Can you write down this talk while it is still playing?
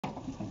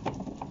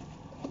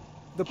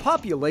The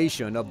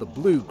population of the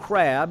blue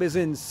crab is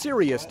in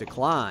serious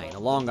decline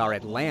along our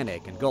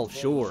Atlantic and Gulf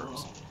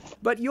shores.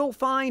 But you'll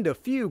find a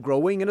few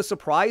growing in a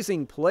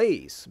surprising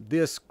place,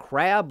 this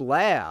crab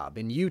lab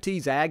in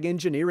UT's Ag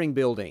Engineering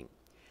building.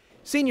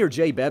 Senior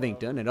Jay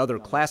Bevington and other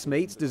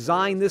classmates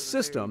designed this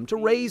system to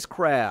raise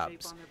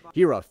crabs.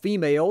 Here a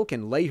female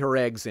can lay her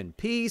eggs in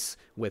peace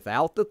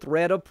without the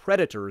threat of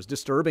predators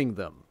disturbing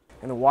them.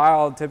 In the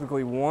wild,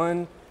 typically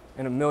 1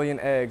 in a million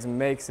eggs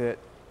makes it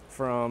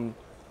from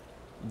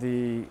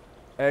the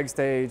egg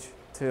stage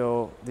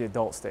till the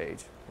adult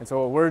stage. And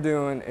so what we're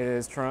doing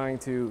is trying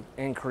to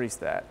increase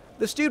that.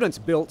 The students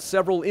built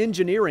several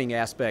engineering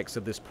aspects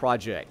of this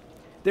project.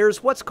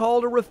 There's what's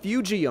called a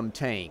refugium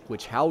tank,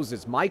 which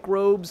houses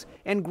microbes,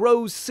 and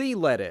grows sea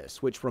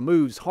lettuce, which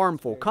removes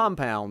harmful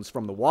compounds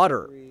from the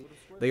water.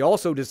 They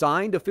also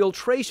designed a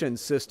filtration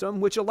system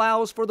which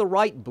allows for the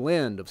right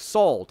blend of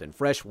salt and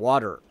fresh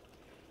water.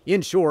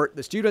 In short,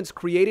 the students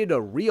created a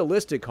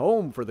realistic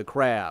home for the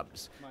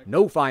crabs.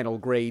 No final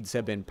grades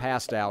have been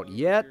passed out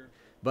yet,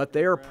 but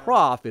their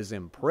prof is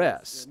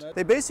impressed.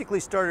 They basically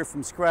started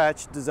from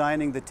scratch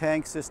designing the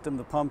tank system,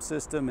 the pump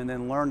system, and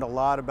then learned a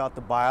lot about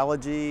the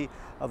biology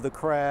of the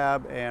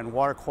crab and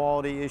water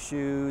quality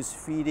issues,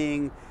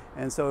 feeding.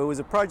 And so it was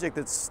a project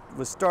that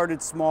was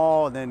started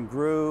small and then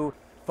grew.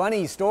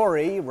 Funny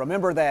story,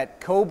 remember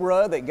that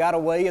cobra that got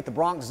away at the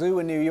Bronx Zoo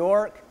in New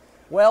York?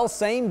 Well,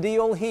 same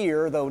deal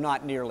here, though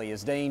not nearly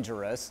as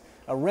dangerous.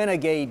 A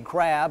renegade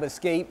crab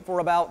escaped for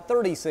about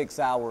 36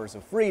 hours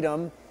of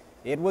freedom.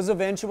 It was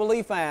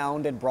eventually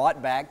found and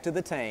brought back to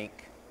the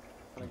tank.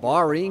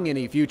 Barring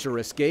any future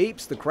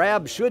escapes, the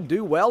crabs should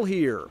do well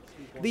here.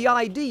 The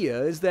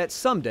idea is that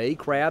someday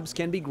crabs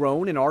can be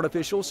grown in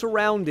artificial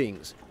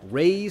surroundings,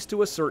 raised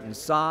to a certain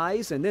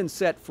size, and then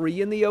set free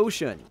in the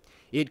ocean.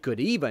 It could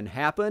even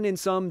happen in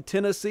some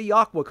Tennessee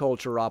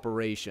aquaculture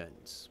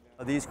operations.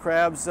 These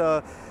crabs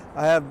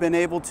have been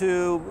able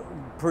to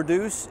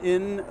produce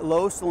in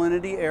low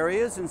salinity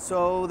areas, and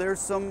so there's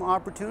some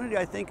opportunity,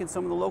 I think, in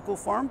some of the local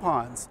farm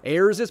ponds.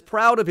 Ayers is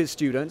proud of his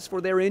students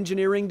for their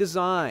engineering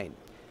design.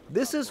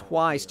 This is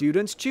why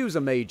students choose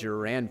a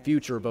major and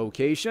future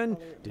vocation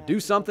to do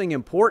something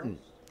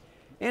important.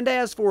 And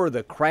as for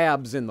the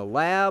crabs in the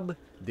lab,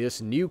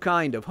 this new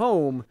kind of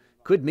home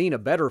could mean a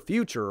better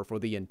future for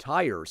the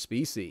entire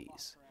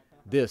species.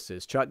 This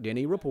is Chuck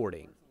Denny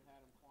reporting.